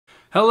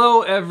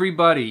Hello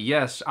everybody,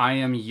 yes, I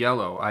am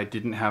yellow. I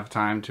didn't have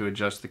time to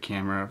adjust the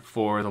camera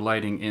for the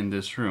lighting in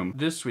this room.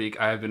 This week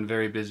I have been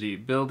very busy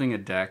building a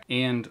deck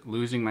and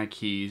losing my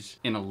keys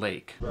in a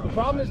lake. The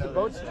problem is the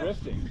boat's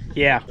drifting.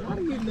 Yeah. How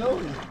do you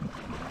know?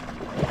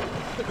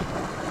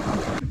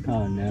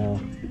 Oh no.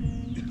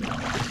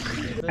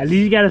 At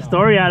least you got a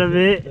story out of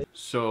it.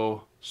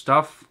 So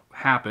stuff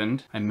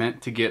happened. I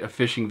meant to get a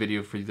fishing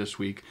video for you this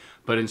week,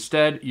 but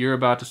instead you're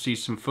about to see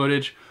some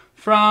footage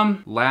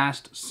from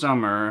last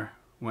summer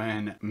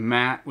when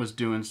Matt was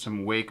doing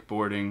some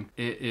wakeboarding.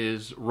 It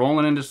is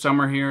rolling into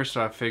summer here,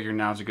 so I figured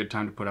now's a good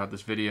time to put out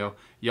this video.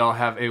 Y'all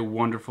have a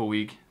wonderful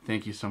week.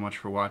 Thank you so much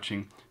for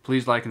watching.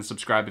 Please like and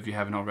subscribe if you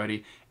haven't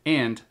already.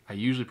 And I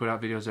usually put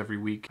out videos every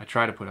week. I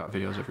try to put out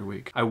videos every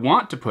week. I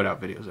want to put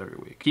out videos every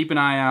week. Keep an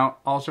eye out,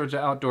 all sorts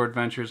of outdoor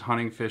adventures,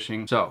 hunting,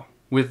 fishing. So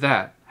with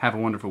that, have a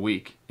wonderful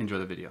week. Enjoy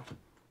the video.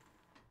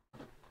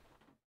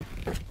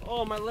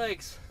 Oh, my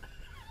legs.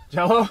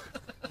 Jello?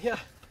 Yeah.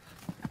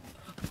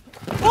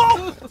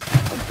 Oh!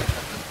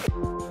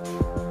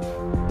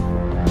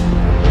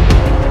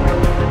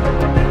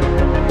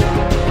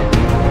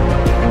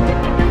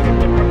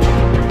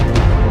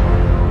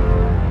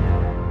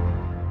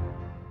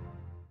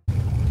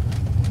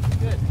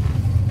 Good.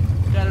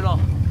 Got it all.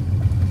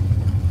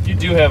 You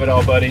do have it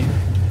all, buddy.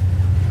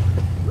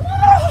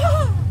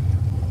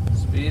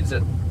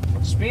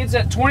 Speed's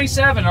at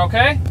 27,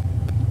 okay?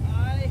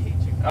 I hate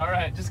you. All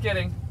right, just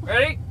kidding.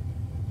 Ready?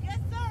 Yes,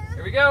 sir.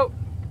 Here we go.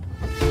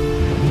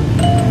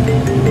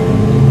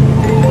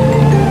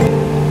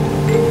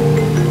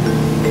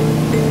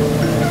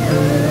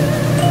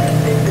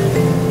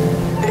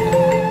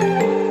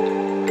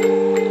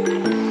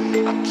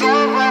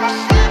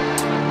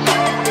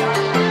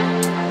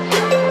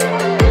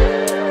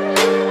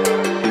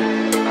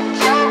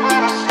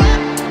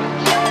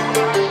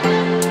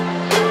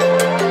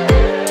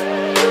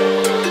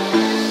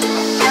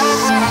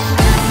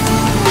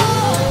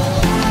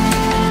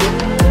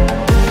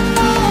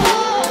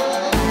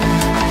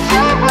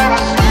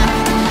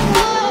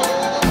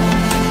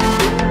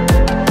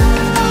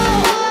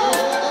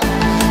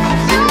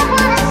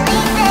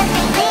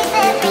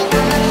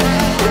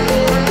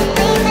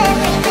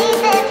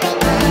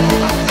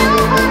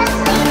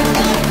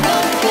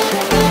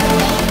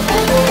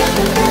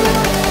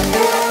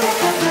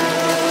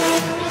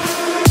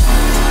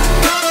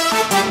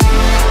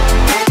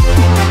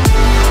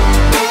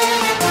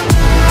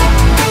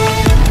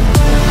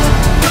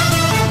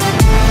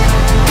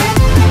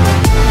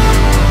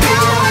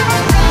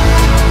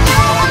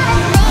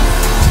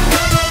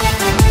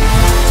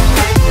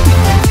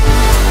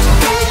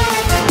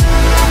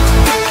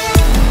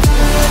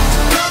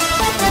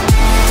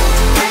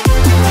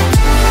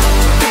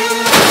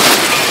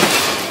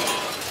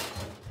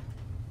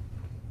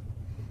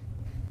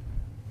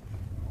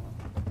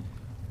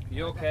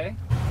 You okay?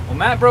 Well,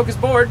 Matt broke his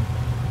board.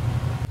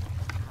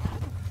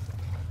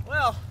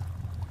 Well,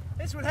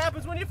 that's what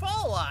happens when you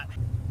fall a lot.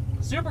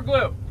 Super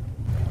glue.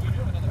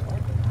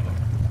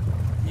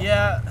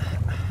 Yeah,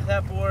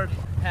 that board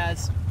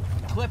has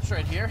clips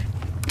right here,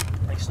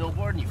 like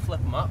snowboard, and you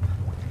flip them up.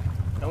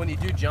 And when you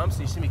do jumps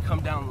and you see me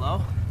come down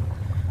low,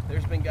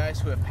 there's been guys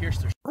who have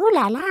pierced their Ooh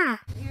la la.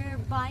 Your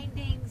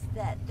bindings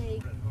that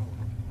they.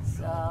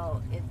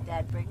 So if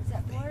Dad brings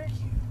that board.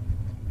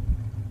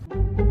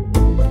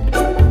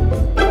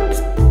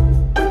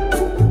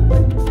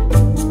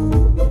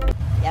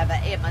 Yeah,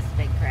 but it must have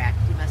been cracked.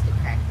 You must have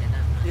cracked it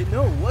up.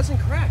 No, it wasn't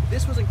cracked.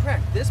 This wasn't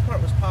cracked. This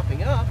part was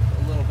popping up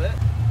a little bit,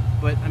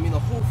 but I mean the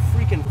whole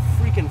freaking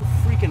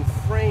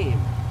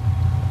frame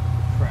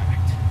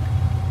cracked.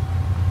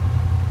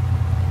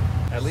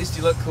 At least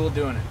you look cool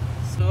doing it.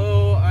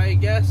 So I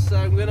guess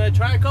I'm gonna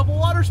try a couple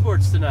water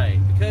sports tonight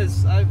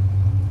because I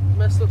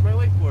messed up my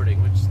wakeboarding,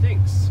 which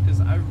stinks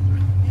because I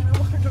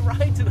wanted to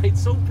ride tonight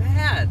so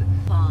bad.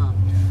 Bummed.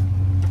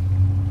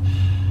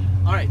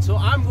 All right, so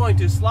I'm going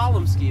to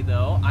slalom ski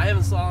though. I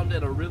haven't slalomed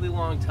in a really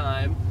long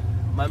time.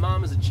 My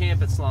mom is a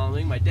champ at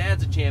slaloming. My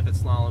dad's a champ at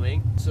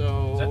slaloming.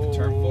 So Is that the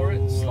term for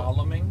it?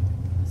 Slaloming?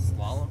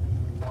 Slalom?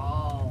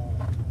 Whoa.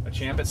 A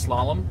champ at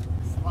slalom?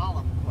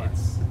 Slalom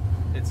course.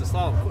 It's a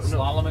slalom. No.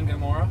 Slalom and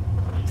Gomorrah?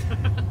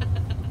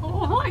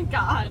 Oh my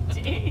God,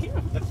 Dave.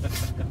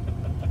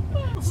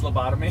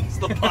 Slobotomy?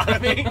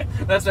 Slobotomy?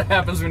 That's what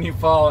happens when you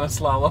fall in a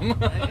slalom.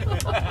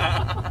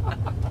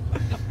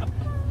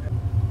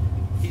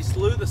 He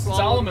slew the slalom.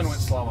 Solomon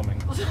went slaloming.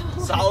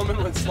 Solomon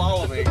went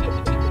slaloming.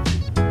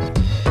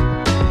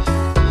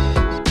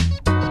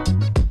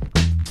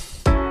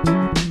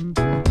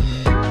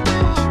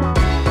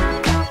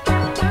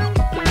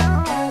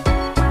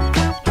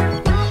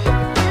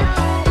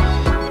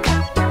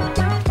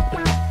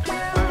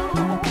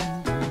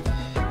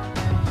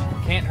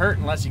 Can't hurt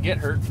unless you get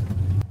hurt.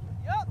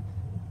 Yep.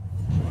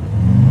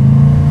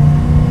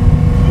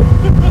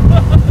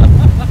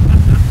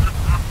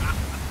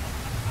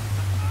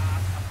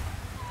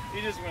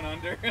 He just went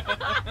under.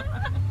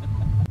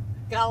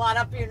 Got a lot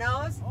up your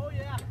nose? Oh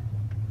yeah.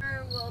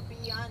 Will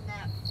be on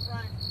that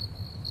front.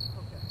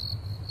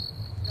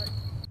 Okay.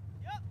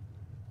 Yep.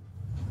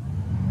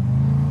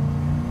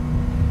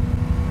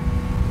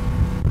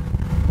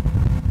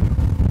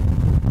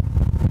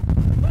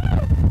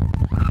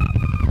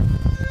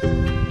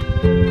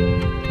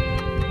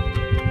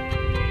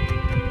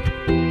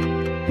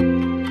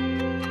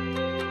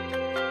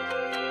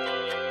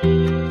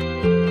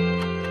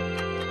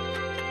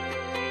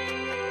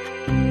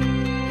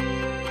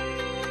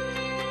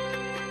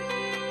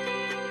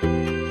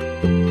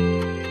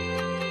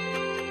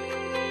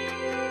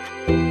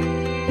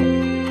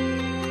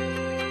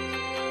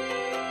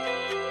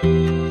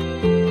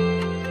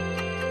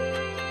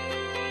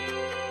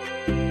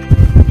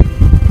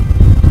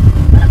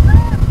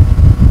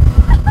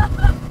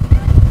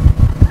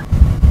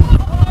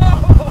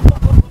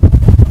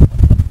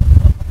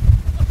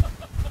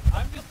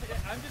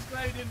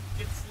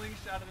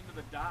 slingshotted into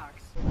the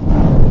docks.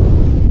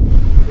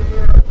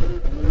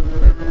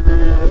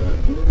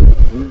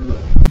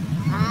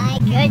 My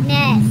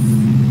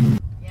goodness.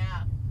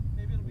 Yeah.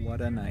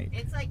 What a night.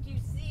 It's like you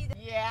see the,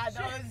 yeah,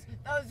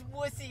 those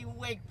wussy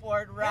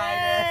wakeboard riders.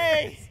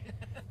 Hey!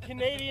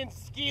 Canadian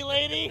ski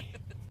lady.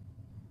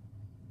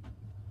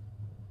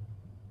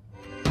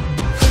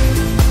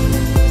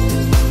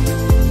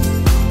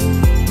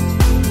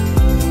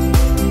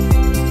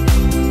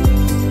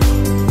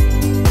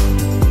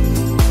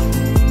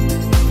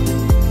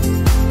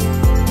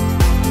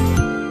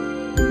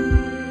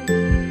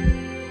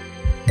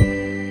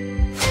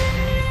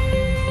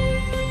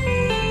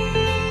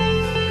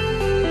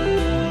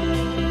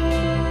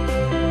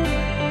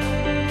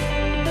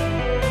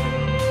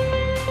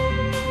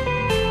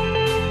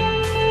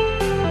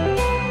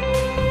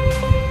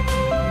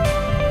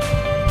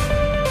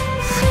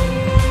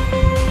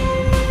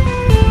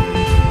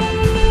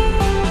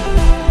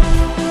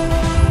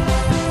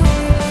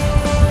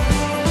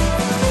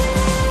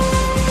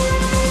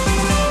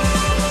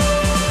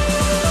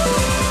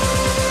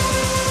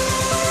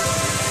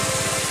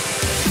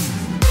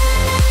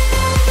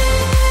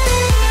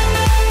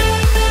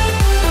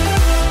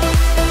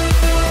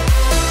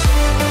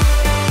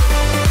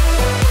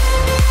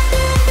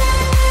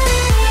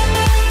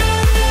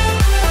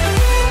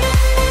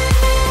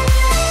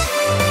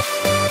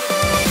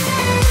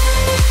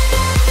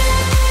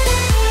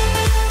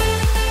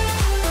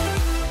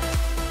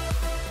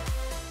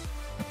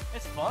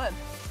 Fun.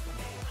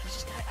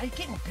 I'm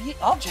getting beat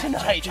up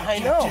tonight. I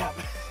know.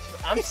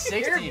 I'm 60.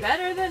 You're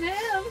better than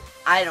him.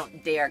 I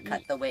don't dare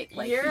cut the weight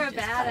like You're he a just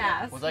cut it.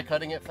 badass. Was I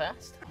cutting it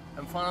fast?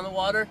 I'm fun on the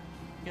water,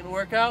 getting a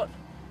workout,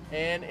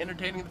 and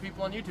entertaining the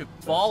people on YouTube.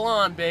 Fall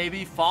on,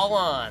 baby. Fall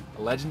on.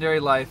 A legendary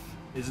life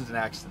isn't an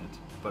accident,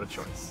 but a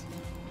choice.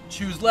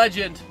 Choose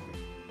legend.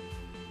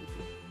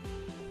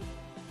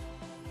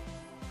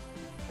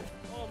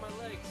 Oh, my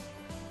legs.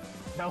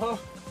 Hello?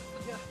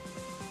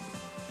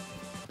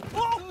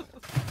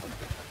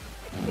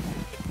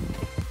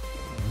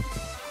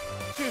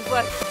 Choose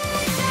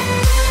legend.